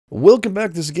Welcome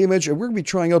back. This is GameEdged, and we're going to be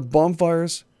trying out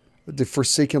Bonfires, the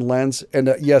Forsaken Lands.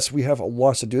 And yes, we have a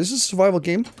lot to do. This is a survival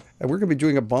game, and we're going to be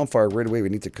doing a bonfire right away. We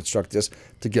need to construct this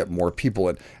to get more people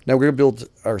in. Now, we're going to build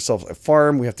ourselves a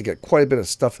farm. We have to get quite a bit of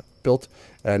stuff built,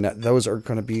 and those are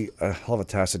going to be a hell of a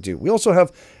task to do. We also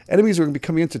have enemies who are going to be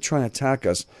coming in to try and attack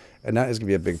us, and that is going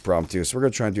to be a big problem, too. So we're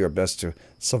going to try and do our best to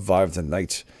survive the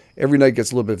night. Every night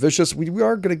gets a little bit vicious. We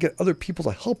are going to get other people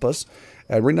to help us.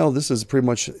 And right now, this is pretty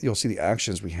much, you'll see the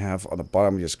actions we have on the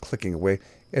bottom, just clicking away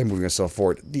and moving ourselves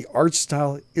forward. The art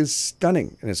style is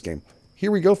stunning in this game.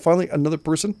 Here we go, finally, another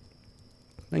person.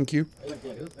 Thank you.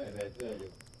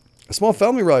 A small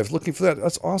family arrived, looking for that.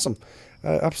 That's awesome.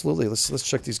 Absolutely. Let's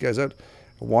check these guys out.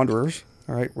 Wanderers.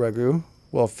 All right, Ragu.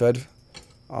 Well fed.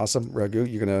 Awesome, Ragu.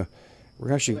 We're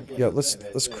gonna actually, yeah. Let's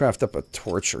craft up a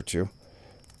torch or two.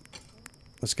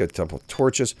 Let's get a couple of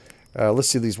torches. Let's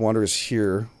see these wanderers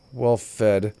here. Well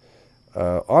fed,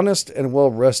 honest and well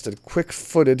rested, quick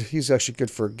footed. He's actually good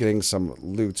for getting some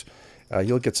loot.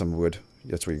 You'll get some wood.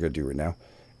 That's what you're gonna do right now.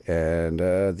 And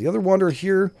the other wanderer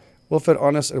here, well fed,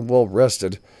 honest and well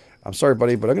rested. I'm sorry,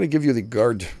 buddy, but I'm gonna give you the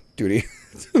guard duty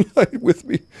tonight with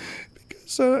me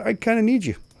because I kind of need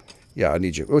you. Yeah, I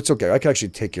need you. Oh, it's okay. I can actually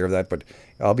take care of that, but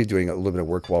I'll be doing a little bit of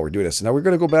work while we're doing this. So now we're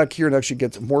going to go back here and actually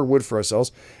get more wood for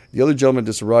ourselves. The other gentleman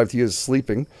just arrived. He is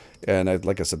sleeping. And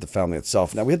like I said, the family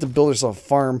itself. Now we have to build ourselves a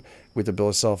farm. We have to build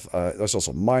ourselves, there's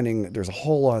also mining. There's a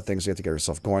whole lot of things we have to get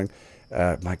ourselves going.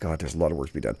 My God, there's a lot of work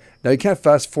to be done. Now you can't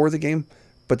fast forward the game,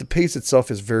 but the pace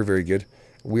itself is very, very good.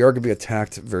 We are going to be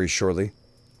attacked very shortly,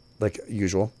 like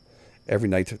usual. Every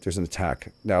night there's an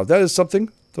attack. Now that is something.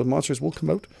 The monsters will come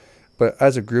out. But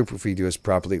as a group, if we do this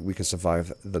properly, we can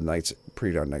survive the nights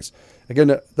pretty darn nice.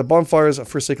 Again, the bonfires of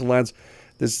Forsaken Lands.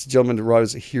 This gentleman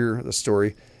arrives here, the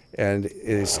story, and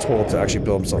is told to actually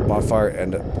build himself a bonfire,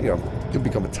 and he'll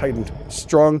become a titan,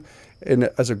 strong, and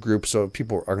as a group. So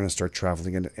people are going to start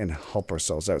traveling and help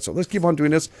ourselves out. So let's keep on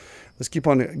doing this. Let's keep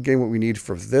on getting what we need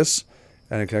for this,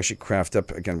 and I can actually craft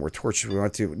up again more torches we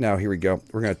want to. Now here we go.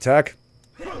 We're going to attack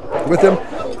with him.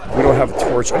 We don't have a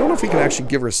torch. I don't know if we can actually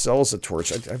give ourselves a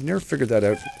torch. I've never figured that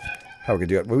out, how we can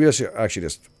do it. But we actually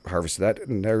just harvested that,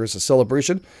 and there is a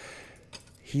celebration.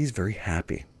 He's very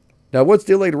happy. Now, once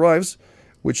daylight arrives,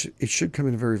 which it should come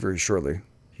in very, very shortly,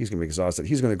 he's going to be exhausted.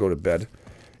 He's going to go to bed.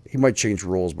 He might change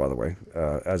roles, by the way,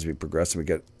 as we progress and we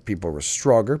get people who are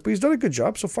stronger. But he's done a good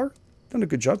job so far. Done a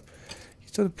good job.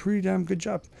 He's done a pretty damn good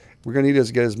job. We're going to need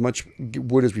to get as much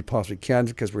wood as we possibly can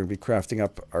because we're going to be crafting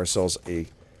up ourselves a...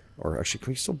 Or actually,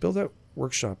 can we still build that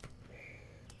workshop?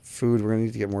 Food, we're going to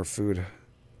need to get more food.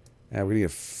 And we need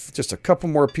just a couple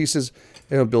more pieces,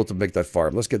 and we'll be able to make that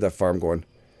farm. Let's get that farm going.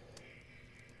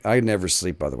 I never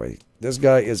sleep, by the way. This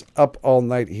guy is up all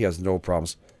night. He has no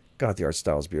problems. God, the art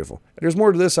style is beautiful. And there's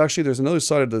more to this, actually. There's another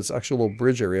side of this actual little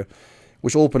bridge area,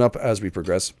 which will open up as we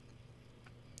progress.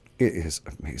 It is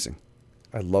amazing.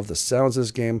 I love the sounds of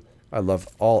this game. I love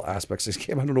all aspects of this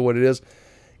game. I don't know what it is.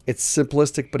 It's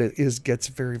simplistic, but it gets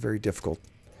very, very difficult.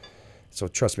 So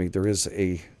trust me, there is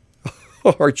a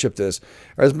hardship to this. All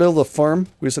right, let's build a farm.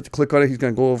 We just have to click on it. He's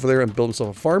going to go over there and build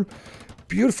himself a farm.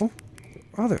 Beautiful.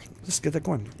 Oh, there. Let's get that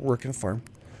going. Working a farm.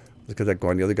 Let's get that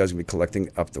going. The other guy's going to be collecting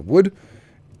up the wood.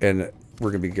 And we're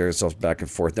going to be getting ourselves back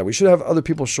and forth. Now, we should have other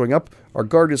people showing up. Our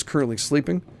guard is currently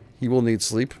sleeping. He will need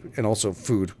sleep and also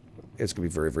food. It's going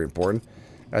to be very, very important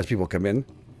as people come in.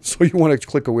 So you want to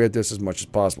click away at this as much as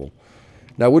possible.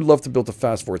 Now, I would love to be able to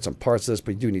fast forward some parts of this,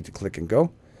 but you do need to click and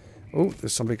go. Oh,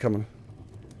 there's somebody coming.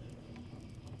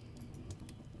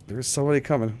 There's somebody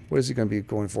coming. What is he going to be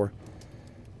going for?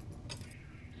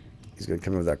 He's going to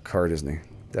come in with that card, isn't he?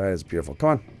 That is beautiful. Come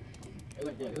on.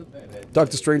 Talk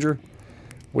to stranger.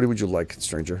 What would you like,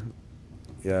 stranger?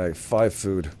 Yeah, 5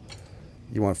 food.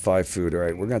 You want 5 food. All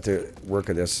right, we're going to have to work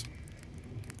at this.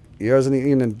 He hasn't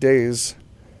eaten in days.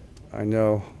 I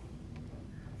know.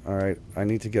 All right, I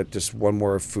need to get just one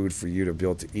more food for you to be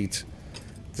able to eat.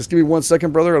 Just give me 1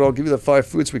 second, brother, and I'll give you the 5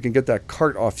 food so we can get that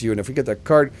cart off you. And if we get that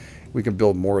cart, we can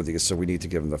build more of these. So we need to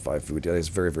give him the 5 food. That is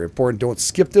very, very important. Don't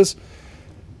skip this.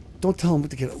 Don't tell him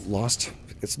to get lost.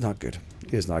 It's not good.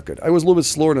 It is not good. I was a little bit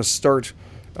slower in the start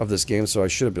of this game, so I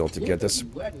should have been able to get this.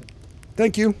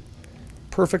 Thank you.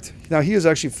 Perfect. Now, he is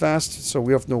actually fast, so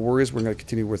we have no worries. We're going to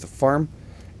continue with the farm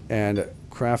and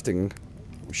crafting.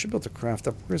 We should be able to craft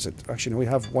up. Where is it? Actually, no, we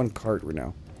have 1 cart right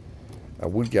now. A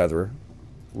wood gatherer.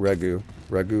 Ragu.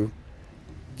 Do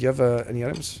you have any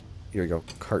items? Here you go.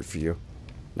 Cart for you.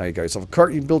 Now you got yourself a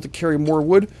cart. You can build to carry more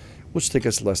wood, which take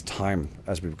us less time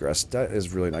as we progress. That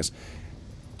is really nice.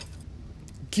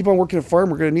 Keep on working at farm.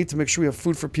 We're going to need to make sure we have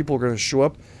food for people who are going to show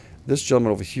up. This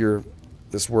gentleman over here,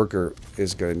 this worker,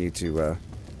 is going to need to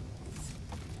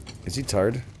Is he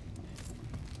tired?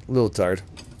 A little tired.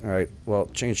 Alright, well,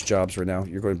 change jobs right now.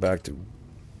 You're going back to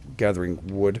gathering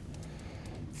wood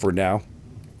for now.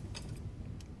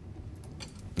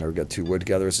 Now we've got 2 wood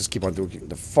gatherers. Just keep on doing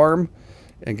the farm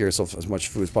and get yourself as much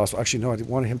food as possible. Actually, no, I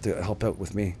wanted him to help out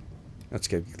with me. That's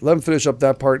good. Let him finish up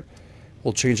that part.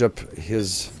 We'll change up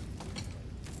his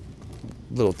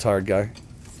little tired guy.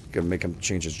 Gonna make him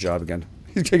change his job again.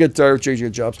 He's gonna get tired of changing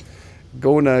his jobs.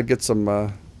 Go and get some.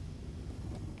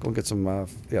 Go and get some.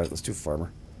 Yeah, let's do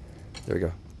farmer. There we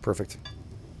go. Perfect.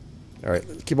 All right,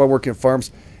 keep on working at farms.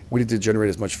 We need to generate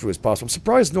as much food as possible. I'm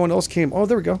surprised no one else came. Oh,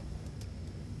 there we go.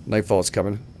 Nightfall is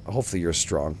coming. Hopefully you're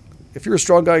strong. If you're a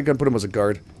strong guy, you can put him as a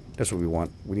guard. That's what we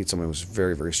want. We need someone who's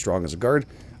very, very strong as a guard.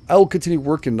 I will continue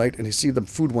working night, and you see the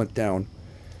food went down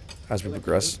as we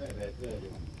progress.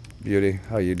 Beauty,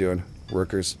 how you doing?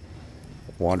 Workers.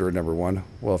 Wanderer number 1.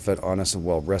 Well fed, honest, and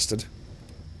well rested.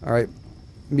 Alright.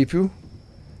 Mipu?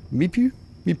 Mipu?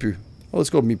 Mipu. Oh, let's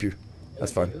go Mipu.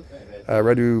 That's fine.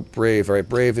 Redu, Brave. Alright,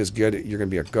 Brave is good. You're going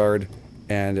to be a guard.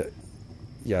 And,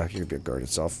 yeah, you're going to be a guard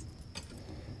itself.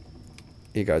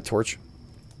 You got a torch.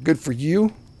 Good for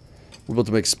you. We're able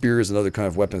to make spears and other kind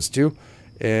of weapons too.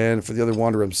 And for the other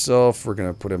wanderer himself, we're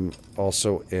going to put him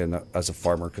also in as a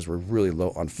farmer because we're really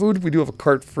low on food. We do have a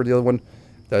cart for the other one.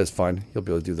 That is fine. He'll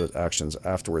be able to do the actions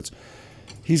afterwards.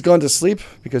 He's gone to sleep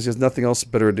because he has nothing else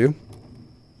better to do.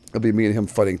 It'll be me and him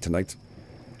fighting tonight.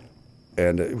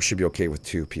 And we should be okay with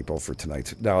 2 people for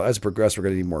tonight. Now, as we progress, we're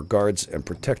going to need more guards and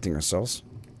protecting ourselves.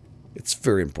 It's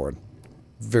very important.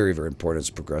 Very, very important as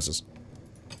it progresses.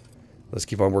 Let's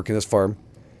keep on working this farm.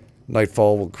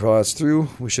 Nightfall will cross through.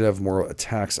 We should have more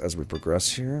attacks as we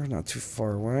progress here. Not too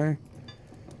far away.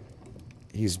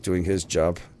 He's doing his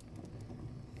job.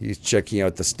 He's checking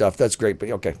out the stuff. That's great, but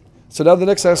okay. So now the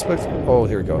next aspect... Oh,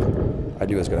 here we go. I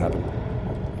knew it was going to happen.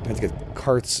 I have to get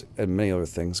carts and many other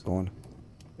things going.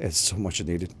 It's so much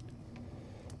needed.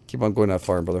 Keep on going that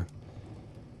farm, brother.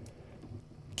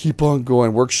 Keep on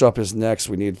going. Workshop is next.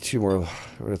 We need 2 more...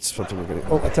 That's something we're getting...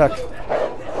 Oh, attack!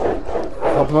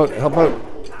 Help him out. Help him out.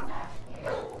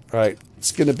 Alright.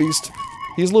 Skin a beast.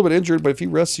 He's a little bit injured, but if he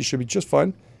rests, he should be just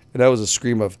fine. And that was a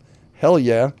scream of, hell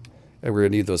yeah. And we're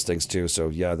going to need those things too. So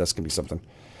yeah, that's going to be something.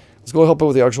 Let's go help out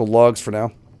with the actual logs for now.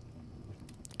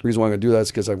 The reason why I'm going to do that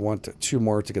is because I want 2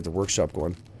 more to get the workshop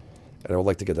going. And I would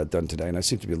like to get that done today. And I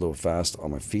seem to be a little fast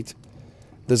on my feet.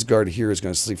 This guard here is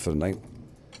going to sleep for the night.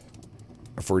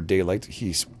 Or for daylight.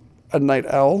 He's a night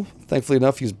owl. Thankfully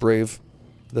enough, he's brave.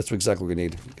 That's exactly what we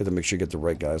need. Got to make sure you get the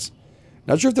right guys.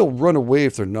 Not sure if they'll run away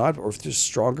if they're not, or if they're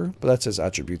stronger, but that's his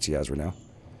attributes he has right now.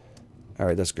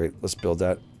 Alright, that's great. Let's build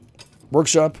that.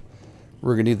 Workshop.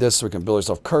 We're going to need this so we can build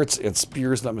ourselves carts and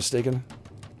spears, not mistaken.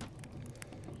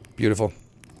 Beautiful.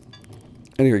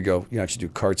 And here you go. You can actually do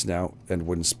carts now and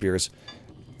wooden spears.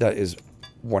 That is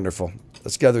wonderful.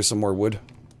 Let's gather some more wood.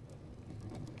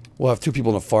 We'll have 2 people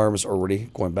in the farms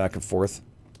already going back and forth.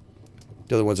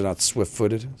 The other ones are not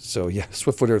swift-footed. So yeah,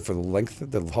 swift-footed for the length,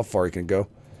 how far he can go.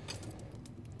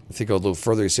 If he goes a little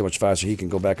further, you see how much faster he can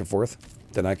go back and forth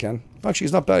than I can. Actually,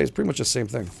 he's not bad. He's pretty much the same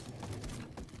thing.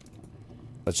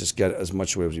 Let's just get as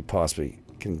much wood as we possibly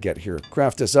can get here.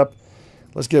 Craft this up.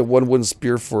 Let's get 1 wooden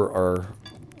spear for our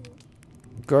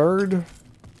guard.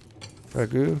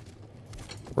 Ragu.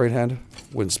 Right hand.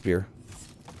 Wooden spear.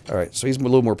 Alright, so he's a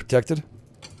little more protected.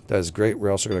 That is great.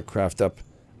 We're also going to craft up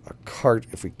a cart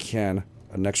if we can.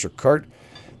 An extra cart.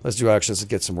 Let's do actions to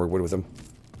get some more wood with him.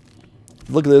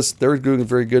 Look at this. They're doing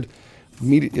very good.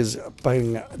 Meat is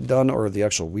being done, or the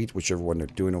actual wheat, whichever one they're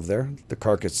doing over there. The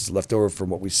carcass is left over from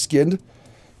what we skinned.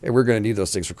 And we're going to need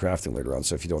those things for crafting later on.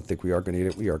 So if you don't think we are going to need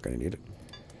it, we are going to need it.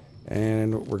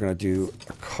 And we're going to do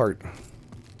a cart.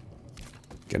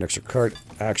 Get an extra cart.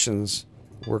 Actions.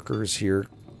 Workers here.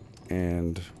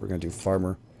 And we're going to do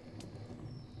farmer.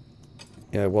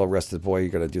 Yeah, well rested boy. You're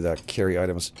going to do that. Carry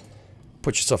items.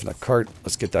 Put yourself in a cart.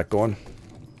 Let's get that going.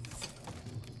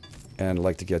 And I'd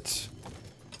like to get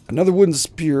another wooden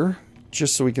spear,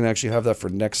 just so we can actually have that for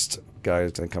next guy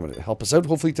to come and help us out,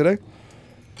 hopefully today.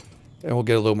 And we'll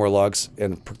get a little more logs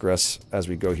and progress as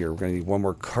we go here. We're going to need 1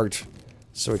 more cart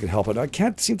so we can help it. I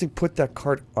can't seem to put that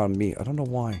cart on me. I don't know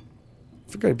why.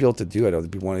 I figured I'd be able to do it. I'd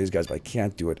be one of these guys, but I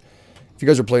can't do it. If you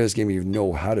guys are playing this game and you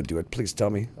know how to do it, please tell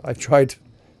me. I've tried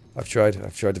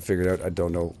to figure it out. I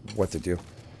don't know what to do.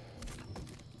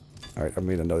 Alright, I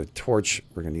made another torch.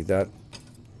 We're going to need that.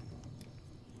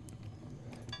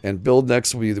 And build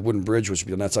next will be the wooden bridge, which will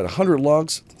be on that side. 100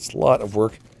 logs. It's a lot of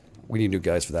work. We need new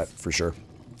guys for that, for sure.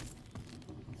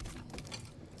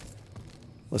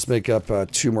 Let's make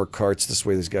up 2 more carts. This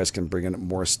way these guys can bring in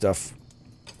more stuff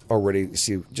already. You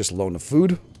see, just alone the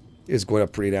food is going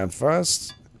up pretty damn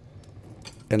fast.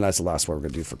 And that's the last one we're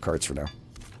going to do for carts for now.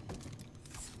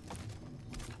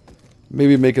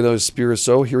 Maybe make another spear or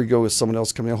so. Here we go with someone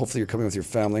else coming in. Hopefully you're coming with your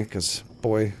family, because,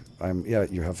 boy, yeah,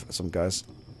 you have some guys.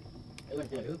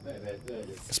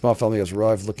 A small family has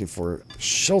arrived looking for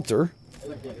shelter.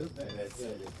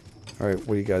 Alright,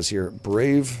 what do you guys here?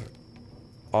 Brave.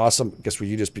 Awesome. Guess what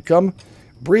you just become?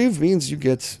 Brave means you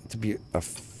get to be a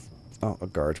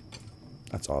guard.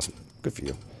 That's awesome. Good for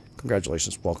you.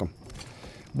 Congratulations. Welcome.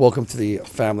 Welcome to the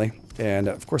family. And,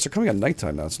 of course, they're coming at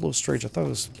nighttime now. It's a little strange. I thought it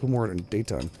was a little more in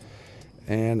daytime.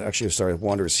 And, actually, sorry,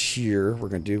 Wanderer's here. We're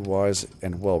going to do Wise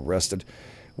and Well Rested.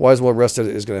 Wise Well Rested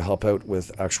is going to help out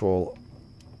with actual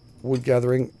wood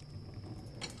gathering.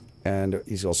 And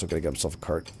he's also going to get himself a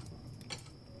cart.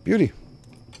 Beauty.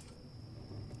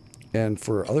 And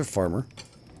for other farmer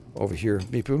over here,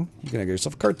 Mipu, you're going to get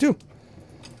yourself a cart too.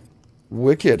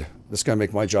 Wicked. This is going to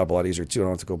make my job a lot easier too. I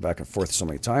don't have to go back and forth so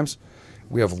many times.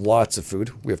 We have lots of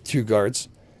food. We have 2 guards.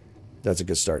 That's a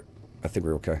good start. I think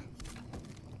we're okay.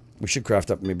 We should craft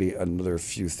up maybe another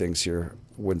few things here.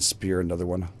 Wooden spear, another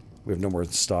one. We have no more in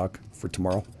stock for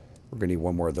tomorrow. We're going to need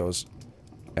 1 more of those.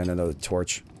 And another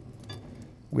torch.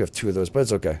 We have 2 of those, but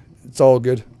it's okay. It's all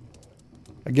good.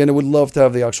 Again, I would love to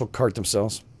have the actual cart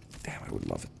themselves. Damn, I would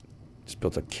love it. Just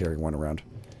built a carrying one around.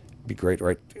 Be great,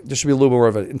 right? There should be a little more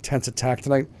of an intense attack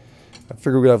tonight. I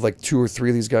figure we're going to have like 2 or 3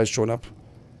 of these guys showing up.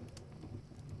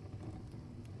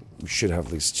 We should have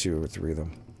at least 2 or 3 of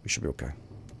them. We should be okay.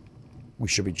 We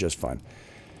should be just fine.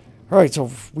 Alright,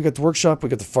 so we got the workshop, we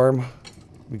got the farm.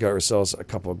 We got ourselves a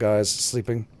couple of guys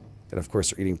sleeping. And of course,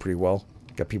 they're eating pretty well.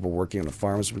 Got people working on the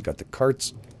farms. We got the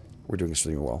carts. We're doing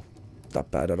extremely well.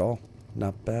 Not bad at all.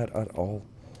 Not bad at all.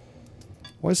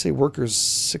 Why do I say workers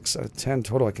 6 out of 10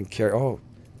 total I can carry? Oh,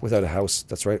 without a house.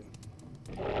 That's right.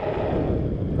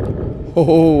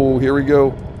 Oh, here we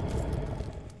go.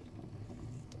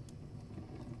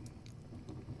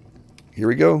 Here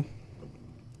we go.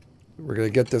 We're going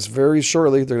to get this very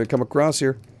shortly. They're going to come across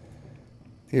here.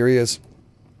 Here he is.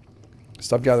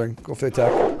 Stop gathering. Go for the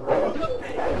attack.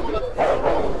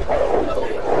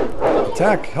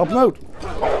 Attack. Help him out.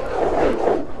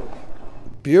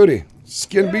 Beauty.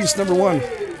 Skin beast number 1.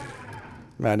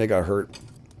 Man, they got hurt.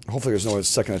 Hopefully there's no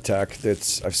second attack.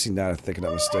 I've seen that. I think I'm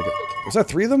not mistaken. Was that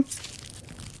 3 of them?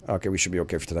 Okay, we should be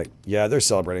okay for tonight. Yeah, they're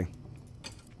celebrating.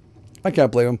 I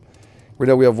can't blame them. Right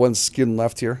now we have 1 skin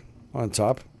left here on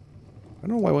top. I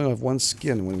don't know why we only have 1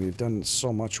 skin when we've done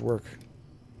so much work.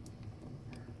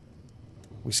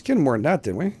 We skinned more than that,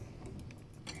 didn't we?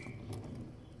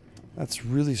 That's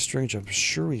really strange. I'm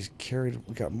sure we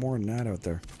got more than that out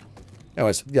there.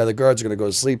 Anyways, yeah, the guards are going to go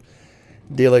to sleep.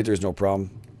 Daylight, there's no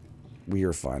problem. We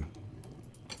are fine.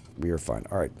 We are fine.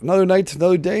 All right, another night,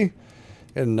 another day.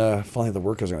 And finally the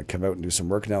workers are going to come out and do some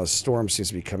work. Now the storm seems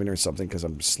to be coming or something because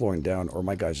I'm slowing down. Or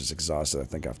my guy's just exhausted, I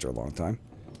think, after a long time.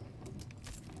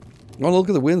 Oh, look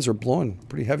at the winds. They're blowing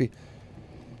pretty heavy.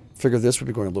 Figured this would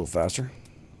be going a little faster.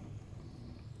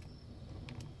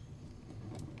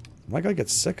 My guy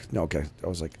gets sick? No, okay. I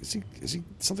was like, is he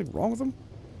something wrong with him?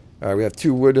 All right, we have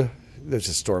 2 wood. There's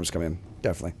just storms coming in.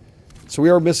 Definitely. So we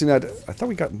are missing that. I thought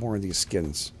we got more of these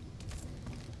skins.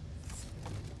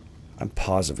 I'm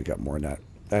positive we got more than that.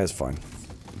 That is fine.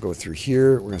 We'll go through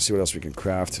here. We're going to see what else we can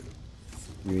craft.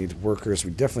 We need workers.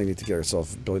 We definitely need to get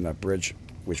ourselves building that bridge,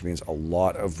 which means a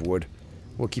lot of wood.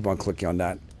 We'll keep on clicking on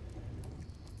that.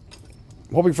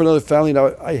 I'm hoping for another family.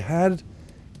 Now, I had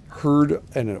heard,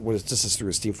 and this is through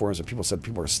the Steam forums, that people said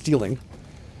people are stealing.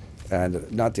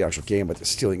 And not the actual game, but the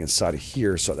stealing inside of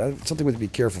here. So that's something we have to be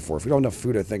careful for. If we don't have enough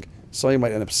food, I think somebody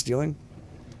might end up stealing.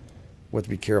 We have to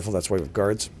be careful. That's why we have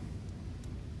guards.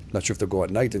 Not sure if they'll go at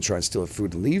night and try and steal the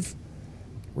food and leave.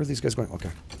 Where are these guys going? Okay.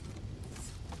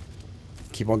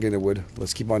 Keep on getting the wood.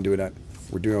 Let's keep on doing that.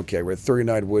 We're doing okay. We're at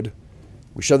 39 wood.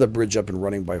 We should have the bridge up and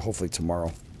running by hopefully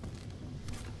tomorrow.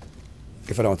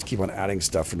 If I don't have to keep on adding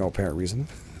stuff for no apparent reason.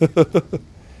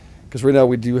 Because right now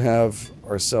we do have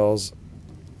ourselves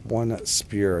 1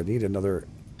 spear. I need another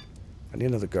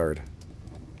guard.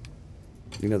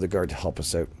 I need another guard to help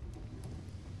us out.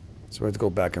 So we have to go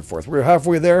back and forth. We're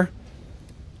halfway there.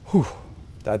 Whew.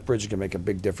 That bridge can make a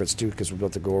big difference too, because we're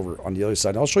about to go over on the other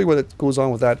side. I'll show you what goes on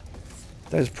with that.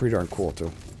 That is pretty darn cool too.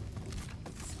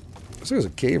 So there's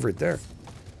a cave right there.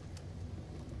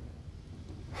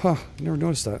 Huh, never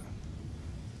noticed that.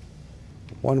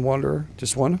 1 wanderer,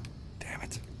 just 1? Damn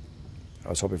it. I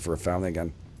was hoping for a family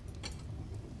again.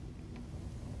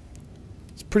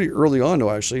 It's pretty early on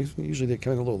though, actually. Usually they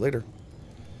come in a little later.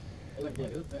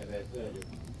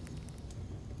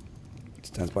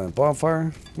 Stands by the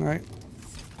bonfire. Alright.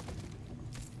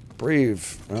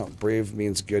 Brave. Well, brave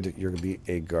means good. You're going to be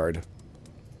a guard.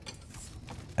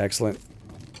 Excellent.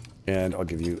 And I'll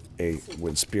give you a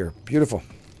wood spear. Beautiful.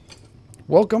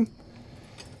 Welcome.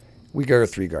 We got our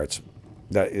 3 guards.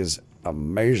 That is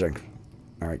amazing.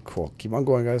 All right, cool. Keep on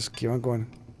going, guys. Keep on going.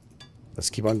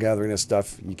 Let's keep on gathering this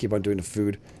stuff. You keep on doing the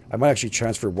food. I might actually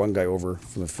transfer one guy over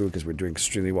from the food because we're doing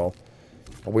extremely well.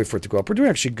 I'll wait for it to go up. We're doing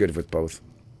actually good with both.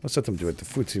 Let's let them do it. The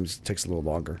food takes a little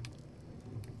longer.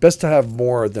 Best to have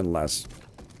more than less.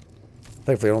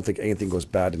 Thankfully, I don't think anything goes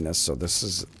bad in this, so this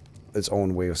is its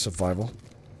own way of survival.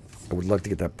 I would like to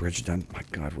get that bridge done. My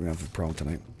God, we're going to have a problem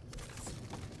tonight.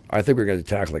 I think we're going to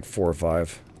attack like 4 or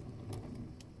 5.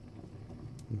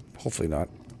 Hopefully not.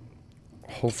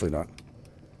 Hopefully not.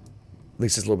 At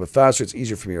least it's a little bit faster. It's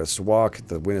easier for me to walk.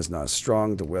 The wind is not as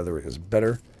strong. The weather is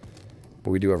better.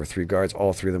 But we do have our 3 guards,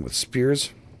 all 3 of them with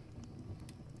spears.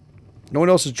 No one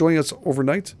else is joining us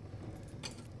overnight.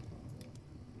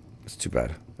 It's too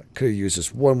bad. I could have used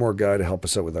this one more guy to help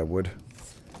us out with that wood.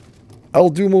 I'll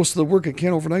do most of the work I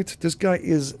can overnight. This guy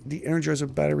is the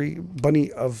Energizer battery bunny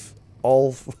of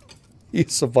all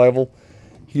survival.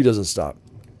 He doesn't stop.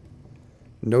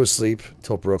 No sleep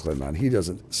till Brooklyn, man. He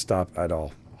doesn't stop at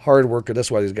all. Hard worker.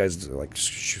 That's why these guys are like,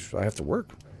 I have to work.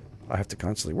 I have to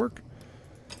constantly work.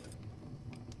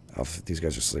 Oh, these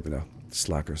guys are sleeping now.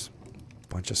 Slackers.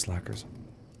 Bunch of slackers.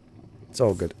 It's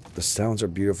all good. The sounds are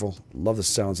beautiful. Love the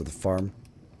sounds of the farm.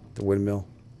 The windmill.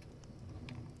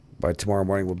 By tomorrow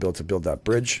morning, we'll be able to build that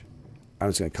bridge. I'm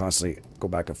just going to constantly go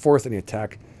back and forth. Any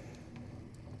attack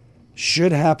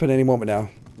should happen any moment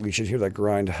now. We should hear that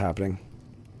grind happening.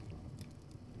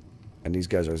 And these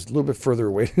guys are a little bit further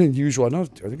away than usual. I know, are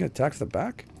they going to attack from the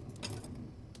back?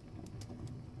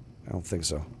 I don't think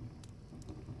so.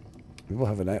 Maybe we'll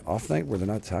have a night off night where they're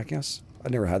not attacking us.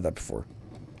 I've never had that before.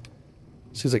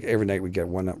 Seems like every night we get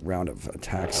one round of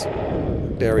attacks.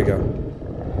 There we go.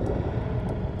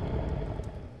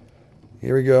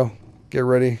 Here we go. Get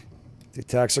ready. The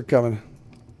attacks are coming.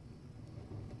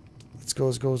 Let's go,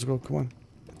 let's go, let's go. Come on.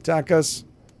 Attack us.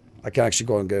 I can't actually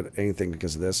go and get anything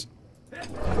because of this.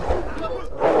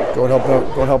 Go and help him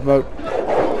out. Go and help him out.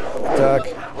 Attack.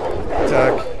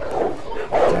 Attack.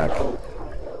 Attack.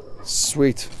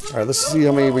 Sweet. Alright, let's see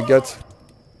how many we get.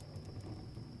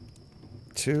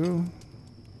 2.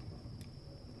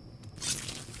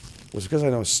 Was it because I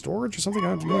know storage or something?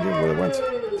 I have no idea where they went.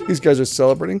 These guys are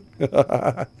celebrating.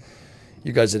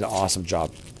 You guys did an awesome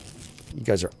job. You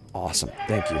guys are awesome.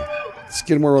 Thank you.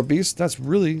 Skidmore obese. That's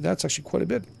actually quite a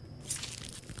bit.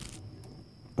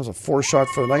 That was a 4 shot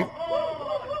for the night.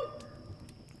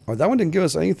 Oh, that one didn't give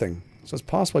us anything. So it's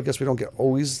possible, I guess, we don't get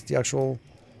always the actual...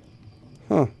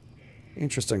 Huh.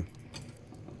 Interesting.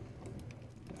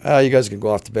 You guys can go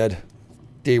off to bed.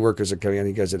 Day workers are coming in.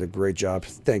 You guys did a great job.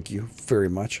 Thank you very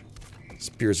much.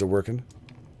 Spears are working.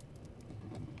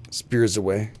 Spears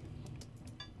away.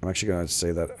 I'm actually going to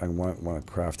say that I want to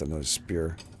craft another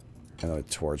spear. Another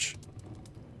torch.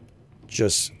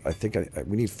 Just, I think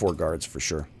we need 4 guards for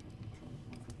sure.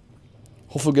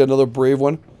 Hopefully we'll get another brave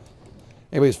one.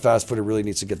 Anybody's fast-footed really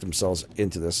needs to get themselves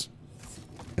into this.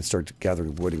 And start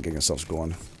gathering wood and getting ourselves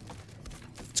going.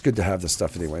 It's good to have this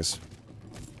stuff anyways.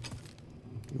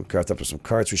 We'll craft up with some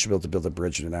carts. We should be able to build a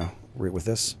bridge now. Right with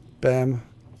this. Bam.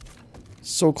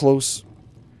 So close.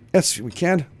 Yes, we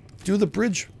can. Do the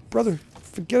bridge. Brother,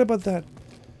 forget about that.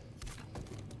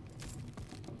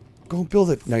 Go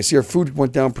build it. Now, you see our food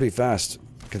went down pretty fast,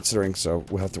 considering, so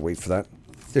we'll have to wait for that.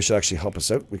 This should actually help us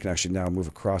out. We can actually now move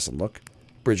across and look.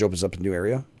 Bridge opens up a new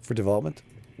area for development.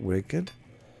 Wicked.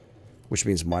 Which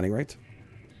means mining rate.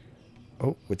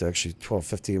 Oh, with actually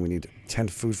 12:15, we need 10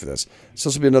 food for this. So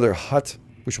this will be another hut,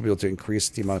 which will be able to increase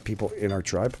the amount of people in our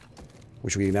tribe.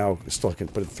 Which we now still can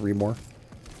put in 3 more.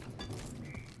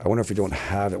 I wonder if we don't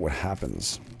have it, what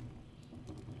happens.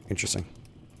 Interesting.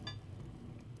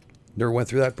 Never went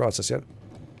through that process yet.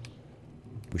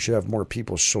 We should have more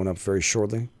people showing up very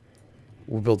shortly.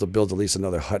 We'll be able to build at least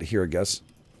another hut here, I guess.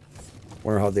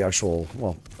 Wonder how the actual...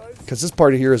 Well, because this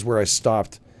part here is where I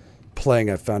stopped playing.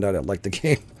 I found out I liked the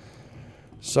game.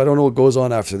 So I don't know what goes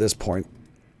on after this point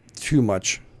too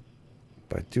much.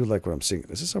 But I do like what I'm seeing.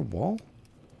 Is this a wall?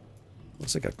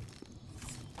 Looks like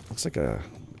a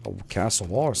castle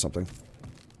wall or something.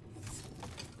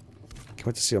 Can't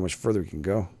wait to see how much further we can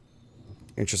go.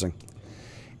 Interesting.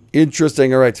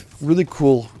 Interesting. All right. Really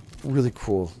cool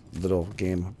little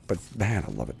game. But man,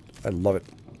 I love it. I love it.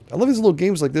 I love these little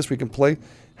games like this we can play,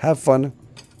 have fun,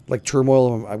 like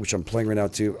Turmoil, which I'm playing right now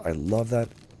too. I love that.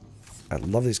 I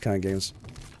love these kind of games.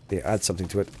 They add something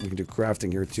to it. We can do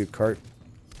crafting here too. Cart.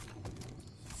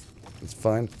 It's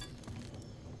fine.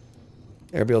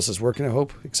 Everybody else is working, I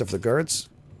hope, except for the guards.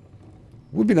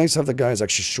 Would be nice to have the guys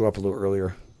actually show up a little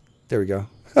earlier. There we go.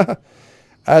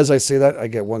 As I say that, I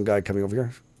get one guy coming over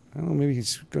here. I don't know, maybe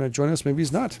he's going to join us. Maybe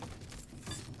he's not.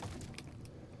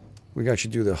 We can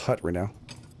actually do the hut right now.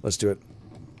 Let's do it.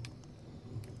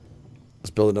 Let's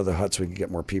build another hut so we can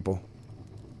get more people.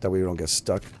 That way we don't get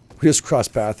stuck. We just cross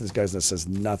path. This guy that says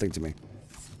nothing to me.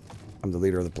 I'm the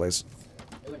leader of the place.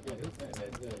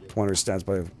 One who stands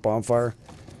by a bonfire.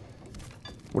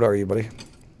 What are you, buddy?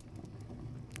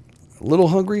 A little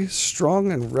hungry,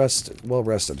 strong, and well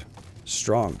rested.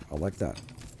 Strong. I like that.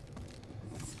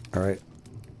 All right.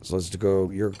 So let's go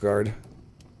your guard.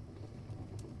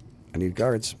 I need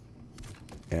guards.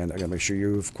 And I gotta make sure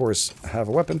you, of course, have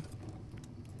a weapon.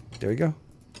 There you go.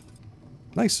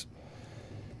 Nice.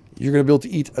 You're gonna be able to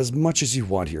eat as much as you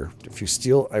want here. If you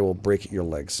steal, I will break your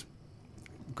legs.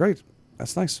 Great.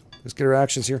 That's nice. Let's get our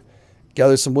actions here.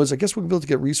 Gather some woods. I guess we'll be able to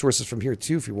get resources from here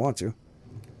too if you want to.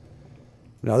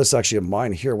 Now this is actually a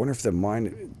mine here. I wonder if the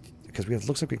mine, because we have,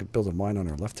 looks like we could build a mine on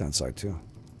our left-hand side too.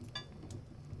 I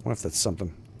wonder if that's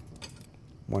something.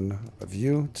 One of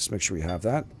you. Just make sure we have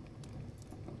that.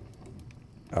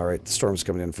 All right, the storm's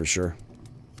coming in for sure.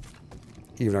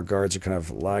 Even our guards are kind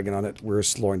of lagging on it. We're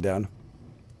slowing down.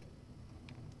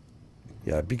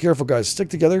 Yeah, be careful, guys. Stick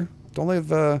together. Don't leave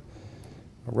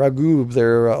Ragoob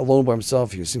there alone by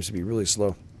himself. He seems to be really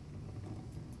slow.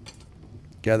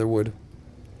 Gather wood.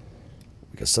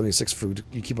 We got 76 food.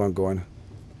 You keep on going.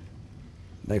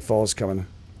 Nightfall is coming.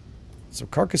 Some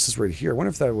carcasses right here. I wonder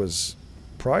if that was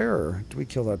prior or did we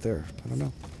kill that there? I don't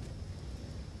know.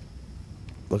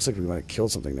 Looks like we might have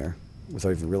killed something there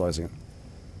without even realizing it.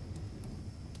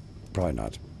 Probably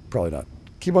not. Probably not.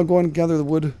 Keep on going. Gather the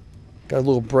wood. Got a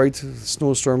little bright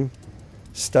snowstorm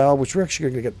style, which we're actually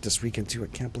going to get this weekend too. I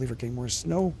can't believe we're getting more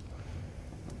snow.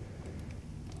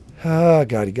 Ah,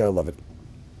 God, you gotta love it.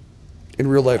 In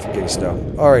real life, we're getting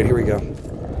snow. All right, here we go.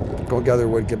 Go and gather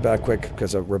wood. Get back quick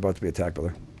because we're about to be attacked,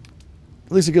 brother.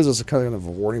 At least it gives us a kind of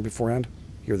a warning beforehand.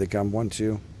 Here they come. 1,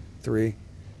 2, 3,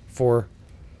 4.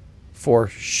 4.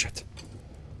 Shit.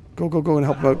 Go, go, go and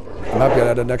help them out. I'm happy I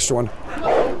had an extra one.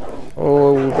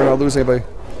 Oh, we're not losing anybody.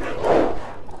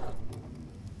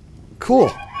 Cool.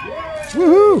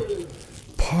 Woohoo!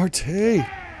 Party.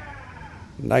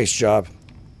 Nice job.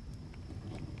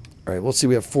 All right, we'll see.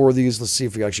 We have 4 of these. Let's see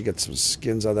if we actually get some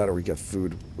skins out of that or we get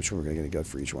food. Which one we're going to get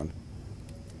for each one.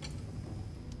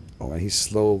 Oh, man, he's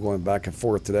slow going back and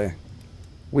forth today.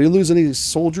 We didn't lose any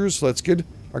soldiers, so that's good.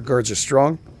 Our guards are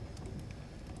strong.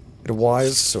 And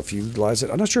wise, so if you utilize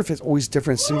it. I'm not sure if it's always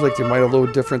different. It seems like they might have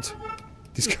load different.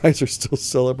 These guys are still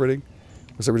celebrating.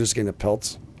 Looks like we're just getting the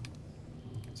pelts.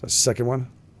 So second one.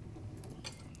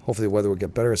 Hopefully the weather will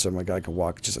get better so my guy can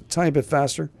walk just a tiny bit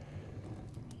faster.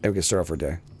 And we can start off our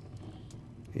day.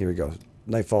 Here we go.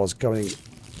 Nightfall is coming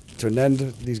to an end.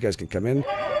 These guys can come in.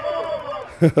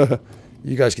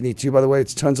 You guys can eat too, by the way.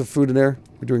 It's tons of food in there.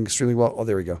 We're doing extremely well. Oh,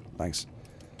 there we go. Thanks.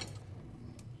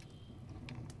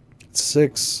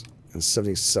 6 and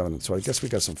 77. So I guess we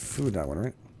got some food in that one,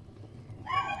 right?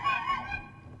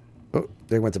 Oh,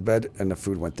 they went to bed and the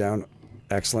food went down.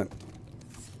 Excellent.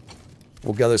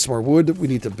 We'll gather some more wood. We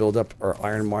need to build up our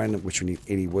iron mine, which we need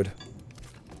 80 wood.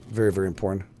 Very, very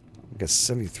important. We got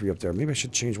 73 up there. Maybe I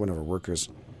should change one of our workers.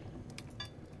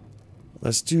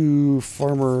 Let's do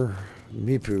Farmer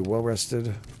Mipu.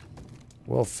 Well-rested,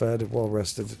 well-fed,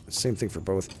 well-rested. Same thing for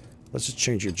both. Let's just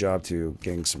change your job to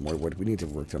getting some more wood. We need to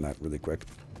work on that really quick.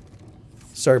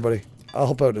 Sorry, buddy. I'll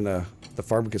help out in the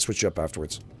farm. We can switch you up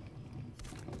afterwards.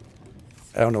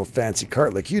 I don't know fancy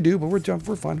cart like you do, but we're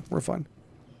fine. We're fine.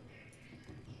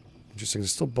 Interesting.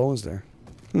 There's still bones there.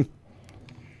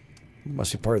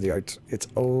 Must be part of the art. It's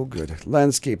oh good.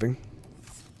 Landscaping.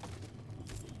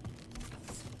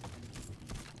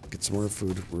 Get some more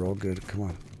food. We're all good. Come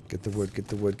on. Get the wood. Get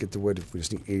the wood. Get the wood. We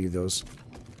just need 80 of those.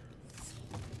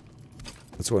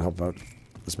 Let's go and help out.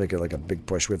 Let's make it like a big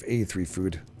push. We have 83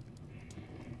 food.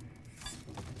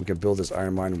 We can build this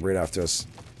iron mine right after us.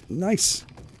 Nice.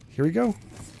 Here we go.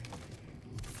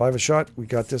 5 a shot. We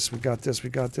got this. We got this. We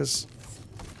got this.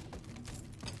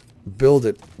 Build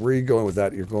it. Where are you going with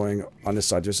that? You're going on this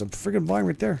side. There's a friggin' vine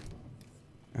right there.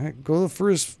 All right. Go to the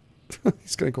first.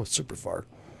 He's going to go super far.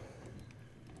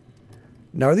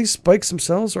 Now, are these spikes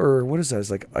themselves or what is that?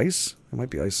 It's like ice? It might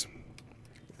be ice.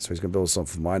 So he's going to build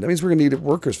something for mine. That means we're going to need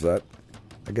workers for that.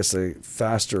 I guess the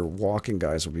faster walking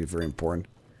guys will be very important.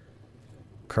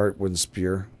 Cart, wooden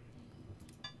spear.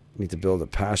 Need to build a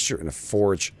pasture and a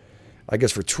forge. I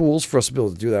guess for tools for us to be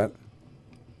able to do that.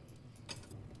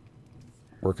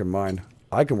 Work in mine.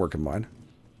 I can work in mine.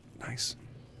 Nice.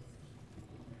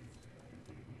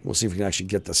 We'll see if we can actually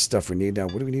get the stuff we need now.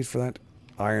 What do we need for that?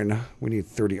 Iron. We need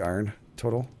 30 iron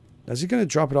total. Now, is he going to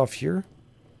drop it off here?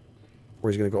 Or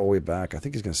he's going to go all the way back. I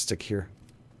think he's going to stick here.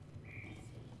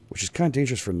 Which is kind of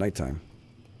dangerous for nighttime.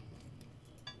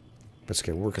 But it's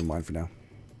okay, we're working mine for now.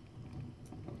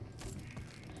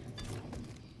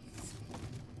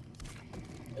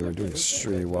 We're doing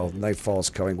extremely well. Nightfall is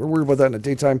coming. We're worried about that in the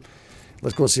daytime.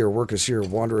 Let's go see our workers here.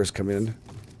 Wanderers come in.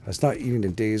 That's not eating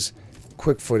in days.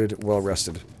 Quick-footed,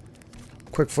 well-rested.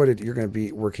 Quick-footed, you're going to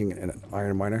be working in an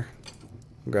iron miner.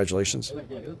 Congratulations.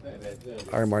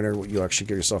 Iron miner, you'll actually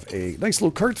get yourself a nice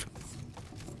little cart.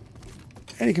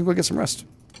 And you can go get some rest.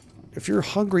 If you're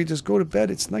hungry, just go to bed.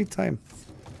 It's nighttime.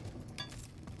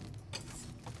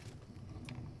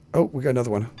 Oh, we got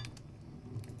another one.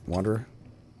 Wanderer.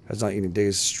 Has not eaten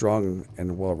days, strong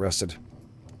and well rested.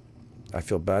 I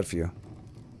feel bad for you.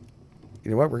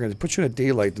 You know what? We're going to put you in a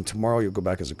daylight, and tomorrow you'll go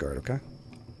back as a guard, okay?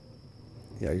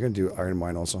 Yeah, you're going to do iron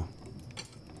mine also.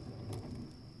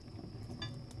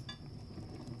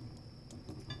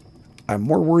 I'm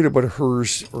more worried about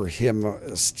hers or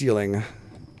him stealing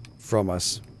from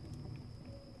us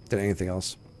than anything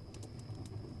else.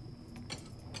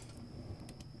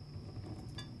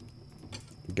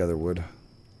 Gather wood.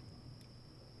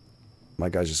 My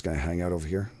guy's just going to hang out over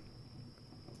here.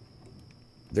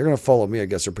 They're going to follow me, I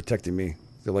guess. They're protecting me.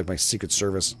 They're like my secret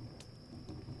service.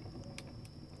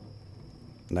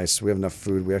 Nice. We have enough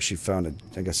food. We actually found,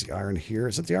 I guess, the iron here.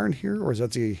 Is that the iron here? Or is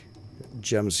that the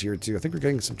gems here, too? I think we're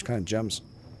getting some kind of gems.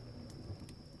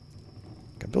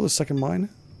 Can I build a second mine?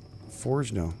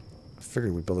 Forge? No. I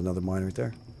figured we'd build another mine right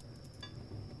there.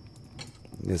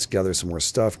 Let's gather some more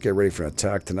stuff. Get ready for an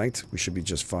attack tonight. We should be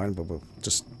just fine, but we'll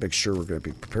just make sure we're going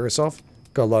to prepare ourselves.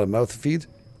 Got a lot of mouth feed.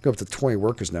 Go up to 20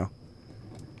 workers now.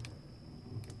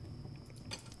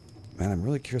 Man, I'm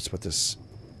really curious about this.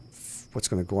 What's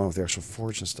going to go on with the actual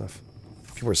forge and stuff.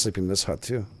 People are sleeping in this hut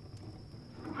too.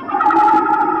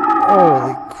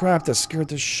 Holy crap, that scared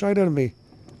the shit out of me.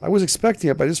 I was expecting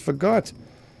it, but I just forgot.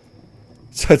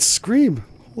 It's that scream.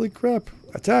 Holy crap.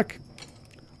 Attack.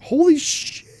 Holy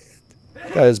shit.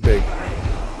 That is big.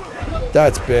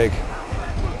 That's big.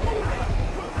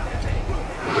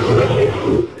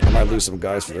 I might lose some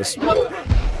guys for this. We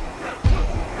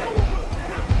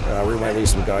might lose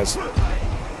some guys.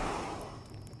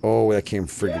 Oh, that came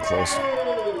freaking close.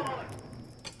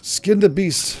 Skin the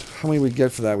beast. How many we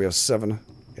get for that? We have 7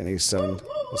 and a 7.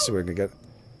 Let's see what we can get.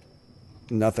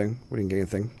 Nothing. We didn't get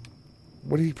anything.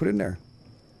 What did he put in there?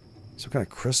 Some kind of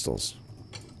crystals.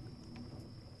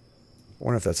 I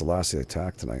wonder if that's the last of the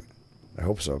attack tonight. I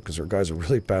hope so, because our guys are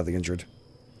really badly injured.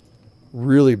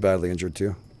 Really badly injured,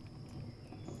 too.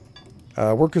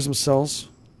 Workers themselves.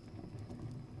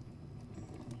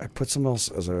 I put someone else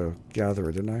as a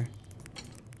gatherer, didn't I?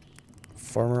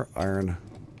 Farmer, iron.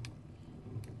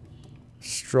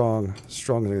 Strong.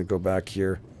 Strong is going to go back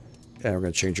here. And we're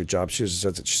going to change her job. She says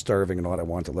that she's starving and all. I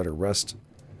want to let her rest.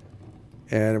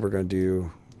 And we're going to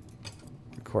do...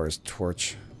 requires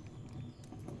torch.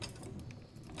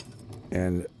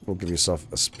 And we'll give yourself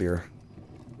a spear.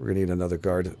 We're going to need another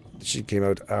guard. She came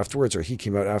out afterwards, or he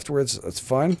came out afterwards. That's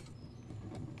fine.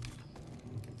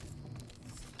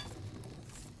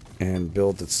 And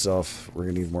build itself. We're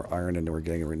going to need more iron, and we're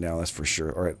getting it right now. That's for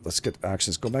sure. Alright, let's get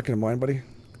actions. Go back into mine, buddy.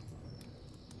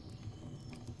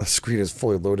 The screen is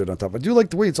fully loaded on top. I do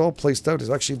like the way it's all placed out. It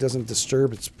actually doesn't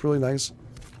disturb. It's really nice.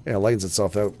 And it lightens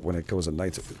itself out when it goes at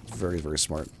night. It's very, very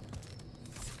smart.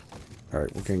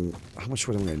 Alright, we're getting... how much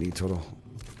wood am I going to need total?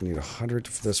 We need 100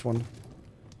 for this one.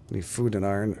 We need food and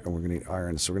iron, and we're going to need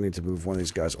iron. So we're going to need to move one of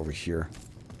these guys over here.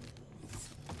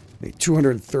 We need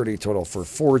 230 total for a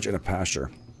forge and a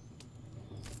pasture.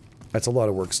 That's a lot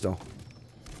of work still.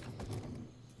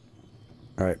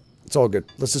 Alright, it's all good.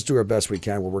 Let's just do our best we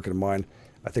can. We're working a mine.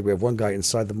 I think we have one guy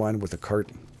inside the mine with a cart.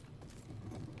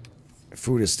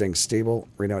 Food is staying stable.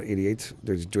 Right now at 88.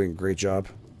 They're doing a great job.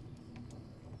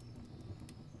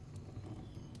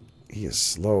 He is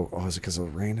slow. Oh, is it because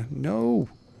of the rain? No.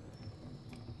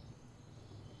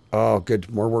 Oh,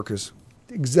 good. More workers.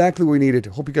 Exactly what we needed.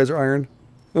 Hope you guys are iron.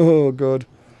 Oh, God.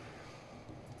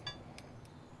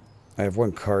 I have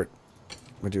one cart.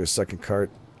 I'm going to do a second cart.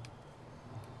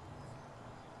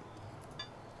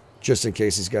 Just in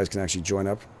case these guys can actually join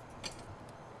up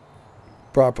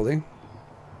properly.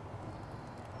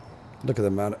 Look at the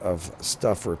amount of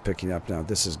stuff we're picking up now.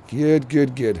 This is good,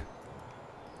 good, good.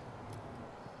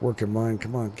 Working mine.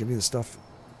 Come on, give me the stuff.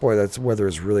 Boy, that weather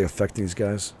is really affecting these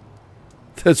guys.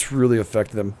 That's really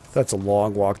affecting them. That's a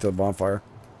long walk to the bonfire.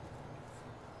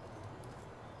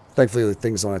 Thankfully, the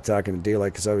things don't attack in the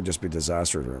daylight, because that would just be a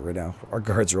disaster right now. Our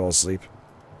guards are all asleep.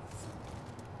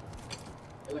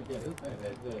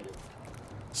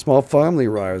 Small family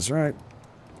rise, right?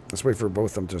 Let's wait for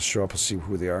both of them to show up and see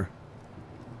who they are.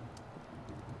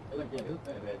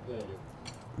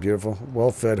 Beautiful.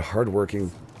 Well-fed,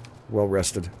 hard-working,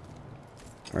 well-rested.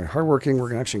 All right, hard-working, we're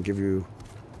going to actually give you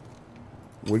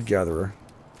wood gatherer.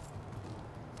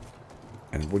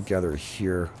 And wood gatherer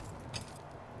here.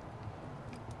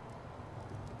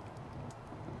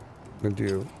 I'm going to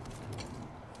do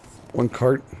 1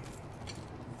 cart.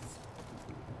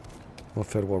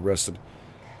 Well-fed, well-rested.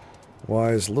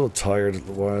 Wise, a little tired.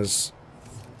 Wise,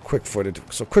 quick-footed.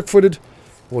 So quick-footed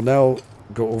will now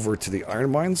go over to the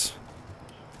iron mines.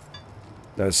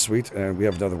 That is sweet. And we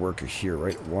have another worker here,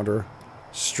 right? Wanderer.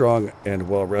 Strong and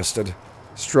well-rested.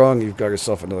 Strong, you've got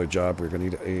yourself another job. We're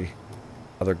going to need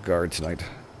another guard tonight.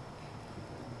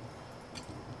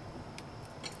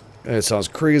 And it sounds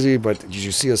crazy, but did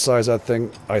you see the size of that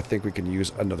thing? I think we can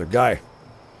use another guy.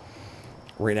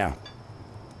 Right now.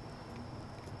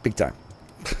 Big time.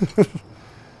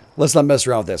 Let's not mess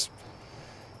around with this.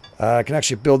 I can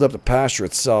actually build up the pasture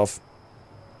itself.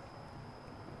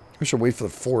 We should wait for the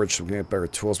forge so we can get better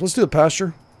tools. Let's do the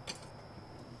pasture.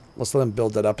 Let's let them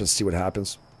build that up and see what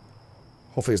happens.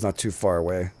 Hopefully it's not too far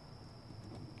away.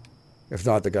 If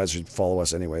not, the guys should follow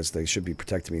us anyways. They should be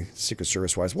protecting me, Secret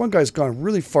Service-wise. One guy's gone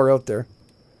really far out there.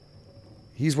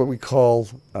 He's what we call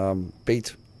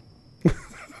bait.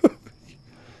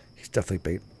 He's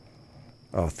definitely bait.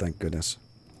 Oh, thank goodness.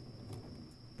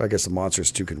 I guess the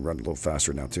monsters, too, can run a little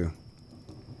faster now, too.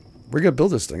 We're going to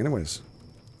build this thing anyways.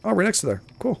 Oh, right next to there.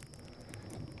 Cool.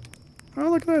 Oh,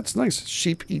 look at that. It's nice.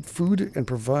 Sheep eat food and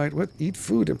provide... What? Eat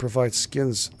food and provide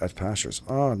skins at pastures.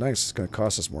 Oh, nice. It's going to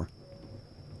cost us more.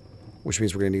 Which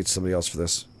means we're going to need somebody else for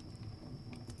this.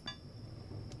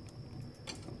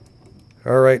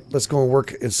 Alright, let's go and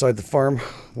work inside the farm.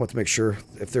 Want to make sure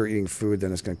if they're eating food,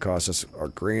 then it's going to cost us our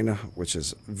grain, which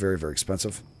is very, very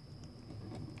expensive.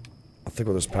 I think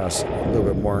we'll just pass a little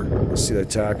bit more. Let's see the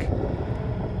attack.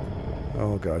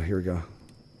 Oh god, here we go.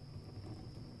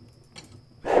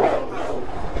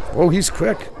 Oh, he's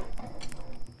quick.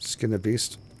 Skin the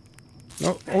beast.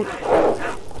 No, oh.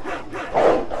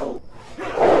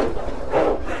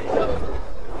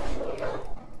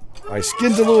 I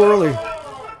skinned a little early.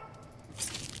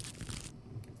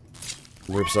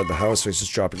 We're inside the house, so he's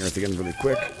just dropping everything in really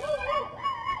quick.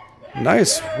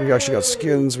 Nice. We actually got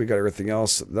skins. We got everything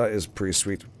else. That is pretty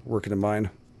sweet. Working in mine.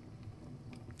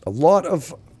 A lot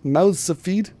of mouths to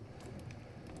feed.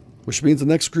 Which means the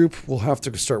next group will have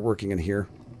to start working in here.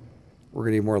 We're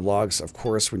going to need more logs. Of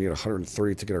course, we need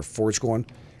 130 to get our forge going.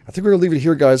 I think we're going to leave it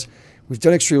here, guys. We've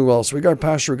done extremely well. So we got our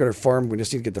pasture, we got our farm. We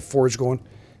just need to get the forge going.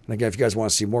 And again, if you guys want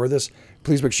to see more of this,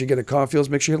 please make sure you get in the comment fields.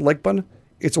 Make sure you hit the like button.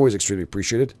 It's always extremely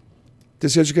appreciated.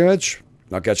 This is GameEdged.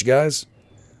 I'll catch you guys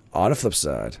on the flip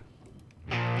side.